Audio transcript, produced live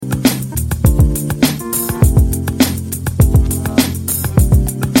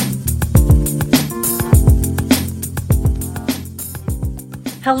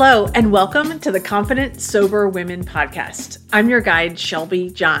Hello, and welcome to the Confident Sober Women podcast. I'm your guide, Shelby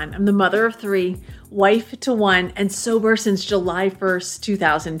John. I'm the mother of three, wife to one, and sober since July 1st,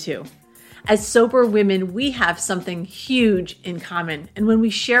 2002. As sober women, we have something huge in common. And when we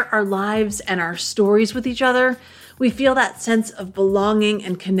share our lives and our stories with each other, we feel that sense of belonging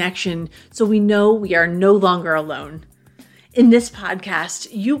and connection, so we know we are no longer alone. In this podcast,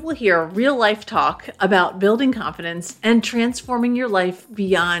 you will hear real life talk about building confidence and transforming your life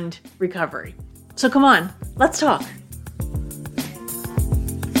beyond recovery. So come on, let's talk.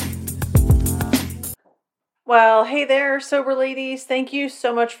 Well, hey there, sober ladies. Thank you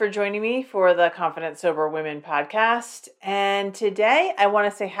so much for joining me for the Confident Sober Women podcast. And today I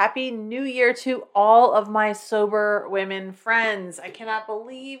want to say Happy New Year to all of my sober women friends. I cannot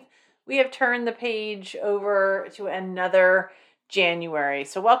believe we have turned the page over to another January.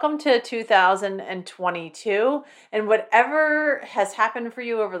 So welcome to 2022. And whatever has happened for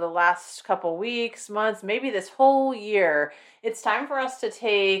you over the last couple weeks, months, maybe this whole year, it's time for us to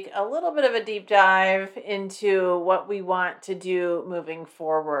take a little bit of a deep dive into what we want to do moving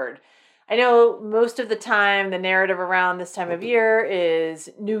forward. I know most of the time the narrative around this time of year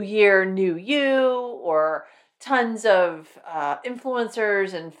is New Year, New You, or tons of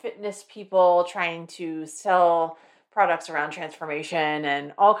influencers and fitness people trying to sell products around transformation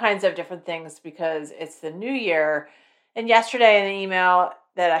and all kinds of different things because it's the new year. And yesterday in the email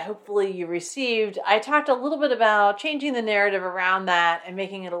that hopefully you received, I talked a little bit about changing the narrative around that and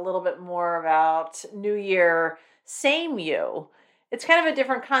making it a little bit more about New Year, same you. It's kind of a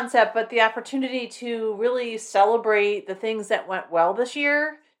different concept, but the opportunity to really celebrate the things that went well this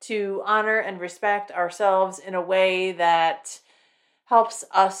year, to honor and respect ourselves in a way that helps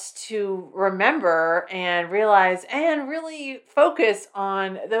us to remember and realize and really focus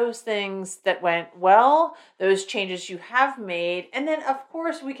on those things that went well, those changes you have made. And then, of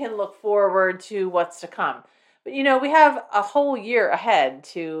course, we can look forward to what's to come. But, we have a whole year ahead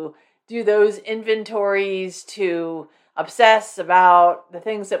to do those inventories, to obsess about the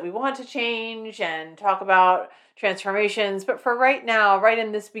things that we want to change and talk about transformations. But for right now, right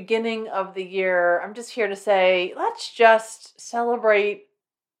in this beginning of the year, I'm just here to say, let's just celebrate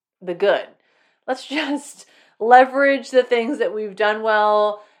the good. Let's just leverage the things that we've done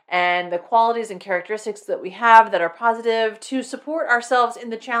well and the qualities and characteristics that we have that are positive to support ourselves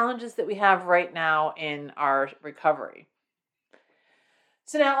in the challenges that we have right now in our recovery.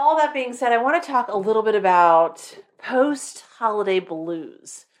 So now, all that being said, I want to talk a little bit about post-holiday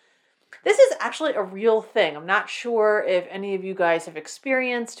blues. This is actually a real thing. I'm not sure if any of you guys have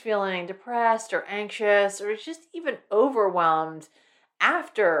experienced feeling depressed or anxious or just even overwhelmed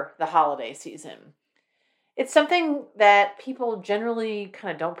after the holiday season. It's something that people generally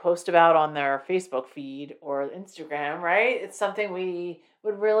kind of don't post about on their Facebook feed or Instagram, right? It's something we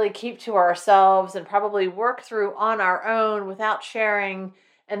would really keep to ourselves and probably work through on our own without sharing.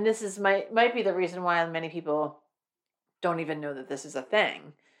 And this is might be the reason why many people don't even know that this is a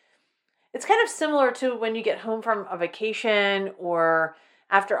thing. It's kind of similar to when you get home from a vacation or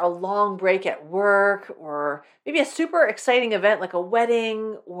after a long break at work or maybe a super exciting event like a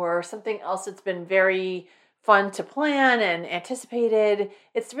wedding or something else that's been very fun to plan and anticipated.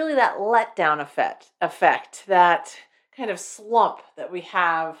 It's really that letdown effect, that kind of slump that we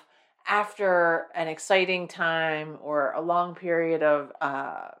have after an exciting time or a long period of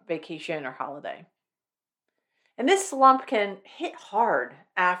vacation or holiday. And this slump can hit hard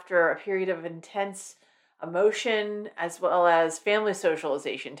after a period of intense emotion as well as family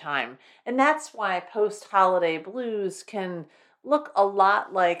socialization time. And that's why post-holiday blues can look a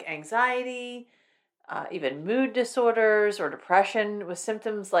lot like anxiety, even mood disorders or depression with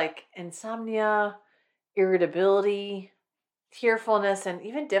symptoms like insomnia, irritability, tearfulness, and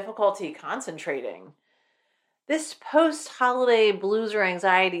even difficulty concentrating. This post-holiday blues or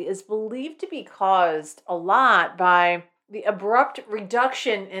anxiety is believed to be caused a lot by the abrupt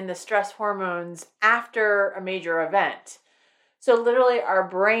reduction in the stress hormones after a major event. So literally our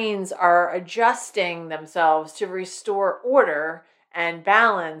brains are adjusting themselves to restore order and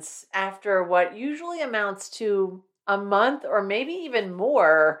balance after what usually amounts to a month or maybe even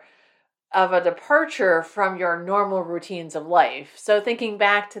more of a departure from your normal routines of life. So thinking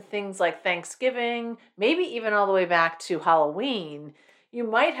back to things like Thanksgiving, maybe even all the way back to Halloween, you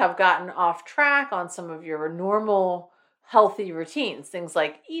might have gotten off track on some of your normal healthy routines. Things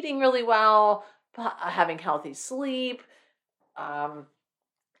like eating really well, having healthy sleep,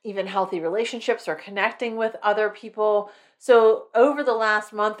 even healthy relationships or connecting with other people. So over the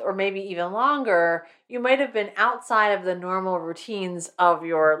last month or maybe even longer, you might have been outside of the normal routines of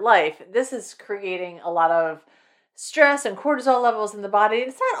your life. This is creating a lot of stress and cortisol levels in the body.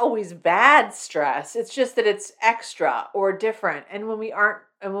 It's not always bad stress. It's just that it's extra or different. And when we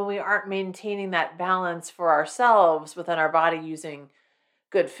aren't maintaining that balance for ourselves within our body using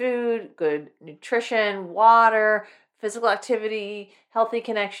good food, good nutrition, water, physical activity, healthy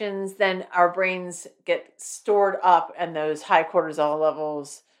connections, then our brains get stored up and those high cortisol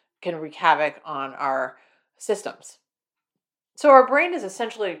levels can wreak havoc on our systems. So our brain is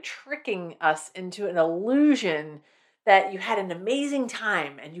essentially tricking us into an illusion that you had an amazing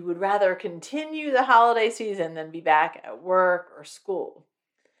time and you would rather continue the holiday season than be back at work or school.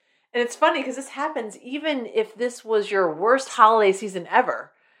 And it's funny because this happens even if this was your worst holiday season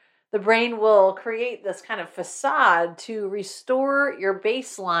ever. The brain will create this kind of facade to restore your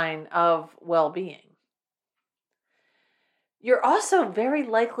baseline of well-being. You're also very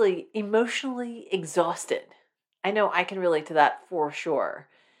likely emotionally exhausted. I know I can relate to that for sure.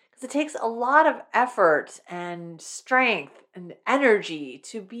 Because it takes a lot of effort and strength and energy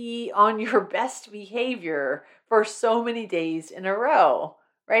to be on your best behavior for so many days in a row,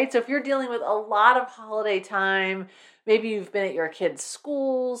 right? So if you're dealing with a lot of holiday time, maybe you've been at your kids'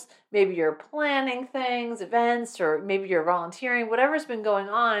 schools, maybe you're planning things, events, or maybe you're volunteering, whatever's been going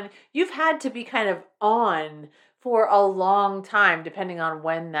on, you've had to be kind of on for a long time, depending on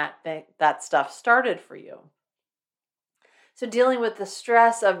when that stuff started for you. So dealing with the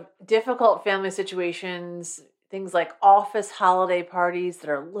stress of difficult family situations, things like office holiday parties that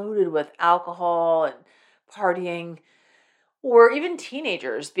are loaded with alcohol and partying, or even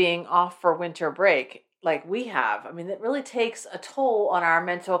teenagers being off for winter break like we have. I mean, it really takes a toll on our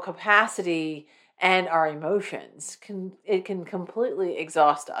mental capacity and our emotions. It can completely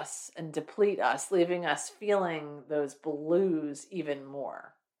exhaust us and deplete us, leaving us feeling those blues even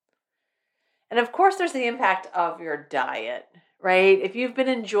more. And of course, there's the impact of your diet, right? If you've been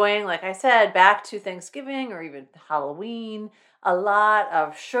enjoying, like I said, back to Thanksgiving or even Halloween, a lot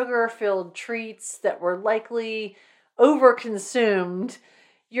of sugar-filled treats that were likely overconsumed,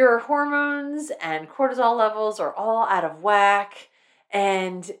 your hormones and cortisol levels are all out of whack,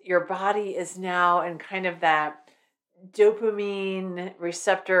 and your body is now in kind of that dopamine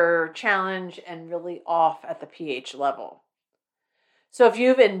receptor challenge and really off at the pH level. So if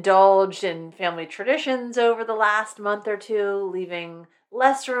you've indulged in family traditions over the last month or two, leaving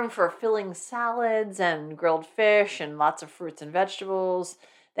less room for filling salads and grilled fish and lots of fruits and vegetables,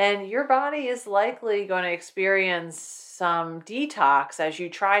 then your body is likely going to experience some detox as you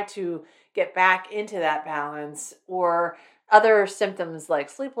try to get back into that balance, or other symptoms like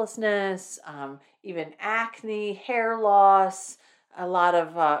sleeplessness, even acne, hair loss, a lot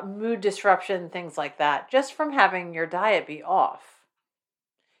of mood disruption, things like that, just from having your diet be off.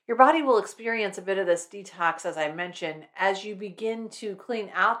 Your body will experience a bit of this detox, as I mentioned, as you begin to clean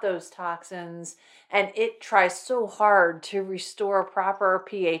out those toxins, and it tries so hard to restore proper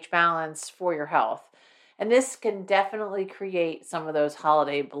pH balance for your health. And this can definitely create some of those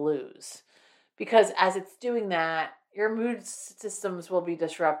holiday blues, because as it's doing that, your mood systems will be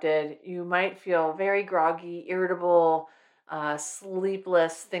disrupted. You might feel very groggy, irritable,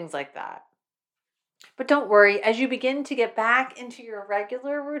 sleepless, things like that. But don't worry, as you begin to get back into your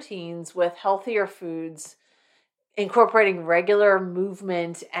regular routines with healthier foods, incorporating regular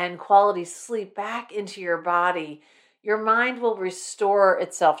movement and quality sleep back into your body, your mind will restore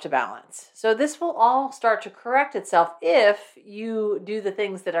itself to balance. So this will all start to correct itself if you do the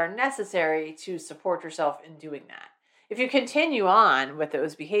things that are necessary to support yourself in doing that. If you continue on with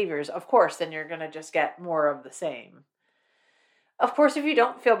those behaviors, of course, then you're going to just get more of the same. Of course, if you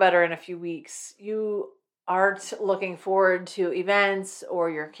don't feel better in a few weeks, you aren't looking forward to events, or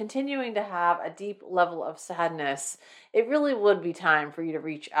you're continuing to have a deep level of sadness, it really would be time for you to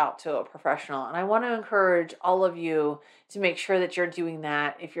reach out to a professional. And I want to encourage all of you to make sure that you're doing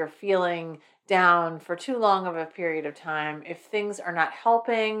that if you're feeling down for too long of a period of time, if things are not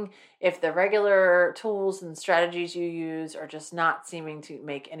helping, if the regular tools and strategies you use are just not seeming to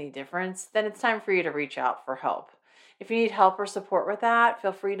make any difference, then it's time for you to reach out for help. If you need help or support with that,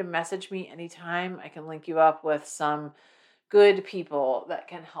 feel free to message me anytime. I can link you up with some good people that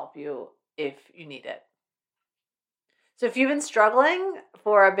can help you if you need it. So if you've been struggling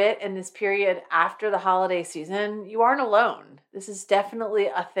for a bit in this period after the holiday season, you aren't alone. This is definitely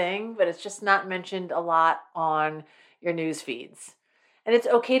a thing, but it's just not mentioned a lot on your news feeds. And it's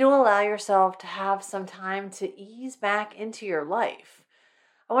okay to allow yourself to have some time to ease back into your life.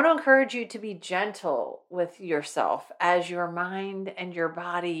 I want to encourage you to be gentle with yourself as your mind and your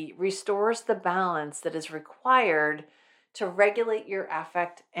body restores the balance that is required to regulate your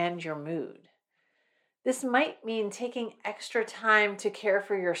affect and your mood. This might mean taking extra time to care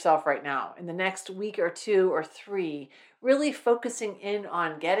for yourself right now in the next week or 2 or 3, really focusing in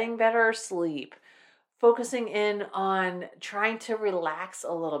on getting better sleep, focusing in on trying to relax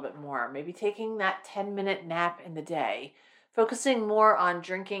a little bit more, maybe taking that 10-minute nap in the day, focusing more on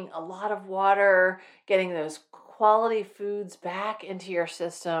drinking a lot of water, getting those quality foods back into your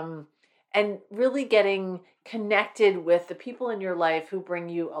system, and really getting connected with the people in your life who bring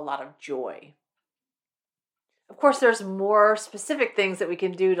you a lot of joy. Of course, there's more specific things that we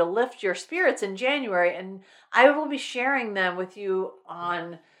can do to lift your spirits in January, and I will be sharing them with you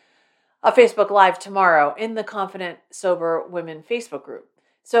on a Facebook Live tomorrow in the Confident Sober Women Facebook group.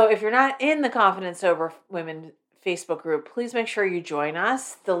 So if you're not in the Confident Sober Women Facebook group, please make sure you join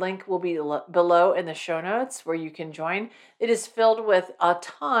us. The link will be below in the show notes where you can join. It is filled with a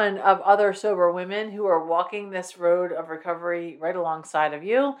ton of other sober women who are walking this road of recovery right alongside of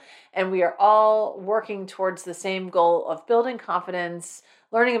you. And we are all working towards the same goal of building confidence,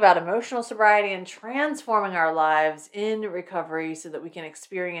 learning about emotional sobriety, and transforming our lives in recovery so that we can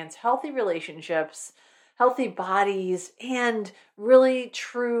experience healthy relationships, healthy bodies, and really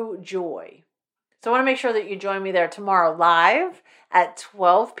true joy. So I want to make sure that you join me there tomorrow live at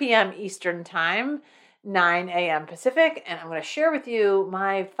 12 p.m. Eastern Time, 9 a.m. Pacific, and I'm going to share with you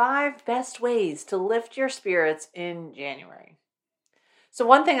my 5 best ways to lift your spirits in January. So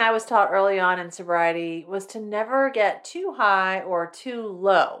one thing I was taught early on in sobriety was to never get too high or too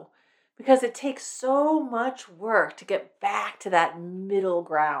low because it takes so much work to get back to that middle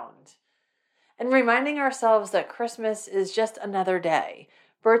ground. And reminding ourselves that Christmas is just another day.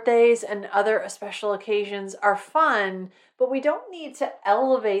 Birthdays and other special occasions are fun, but we don't need to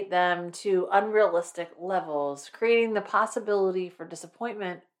elevate them to unrealistic levels, creating the possibility for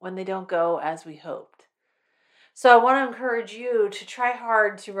disappointment when they don't go as we hoped. So I want to encourage you to try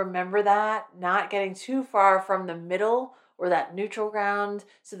hard to remember that, not getting too far from the middle or that neutral ground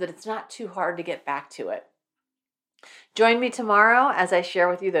so that it's not too hard to get back to it. Join me tomorrow as I share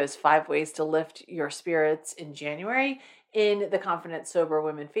with you those 5 ways to lift your spirits in January in the Confident Sober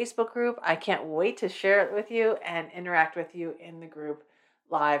Women Facebook group. I can't wait to share it with you and interact with you in the group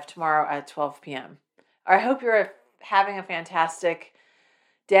live tomorrow at 12 p.m. I hope you're having a fantastic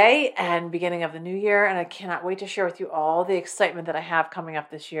day and beginning of the new year, and I cannot wait to share with you all the excitement that I have coming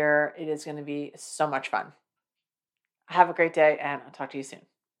up this year. It is going to be so much fun. Have a great day, and I'll talk to you soon.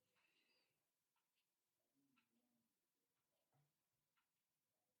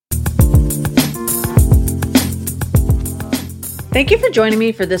 Thank you for joining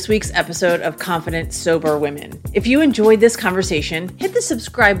me for this week's episode of Confident Sober Women. If you enjoyed this conversation, hit the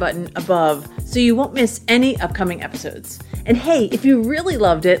subscribe button above so you won't miss any upcoming episodes. And hey, if you really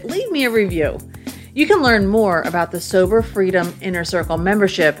loved it, leave me a review. You can learn more about the Sober Freedom Inner Circle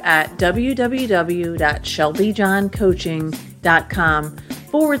membership at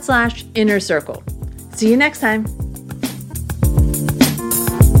www.shelbyjohncoaching.com/inner circle. See you next time.